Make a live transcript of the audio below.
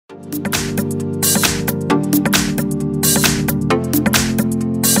Here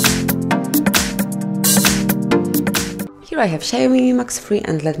I have Xiaomi Mi Max 3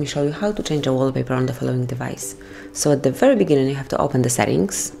 and let me show you how to change a wallpaper on the following device. So at the very beginning you have to open the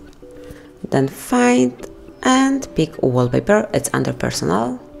settings, then find and pick wallpaper, it's under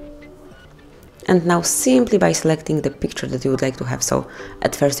personal. And now simply by selecting the picture that you would like to have, so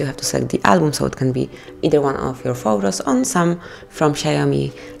at first you have to select the album, so it can be either one of your photos on some from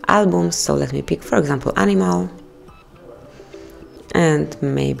Xiaomi albums. So let me pick, for example, animal, and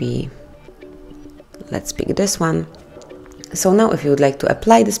maybe let's pick this one. So now if you would like to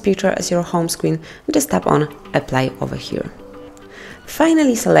apply this picture as your home screen, just tap on apply over here.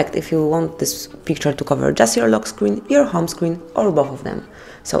 Finally select if you want this picture to cover just your lock screen, your home screen, or both of them.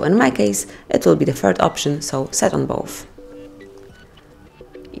 So in my case it will be the third option, so set on both.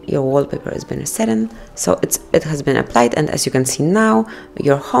 Your wallpaper has been set in, so it has been applied, and as you can see now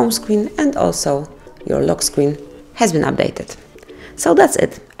your home screen and also your lock screen has been updated. So that's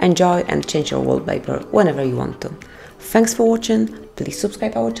it. Enjoy and change your wallpaper whenever you want to. Thanks for watching, please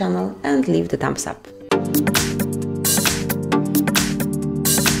subscribe our channel and leave the thumbs up.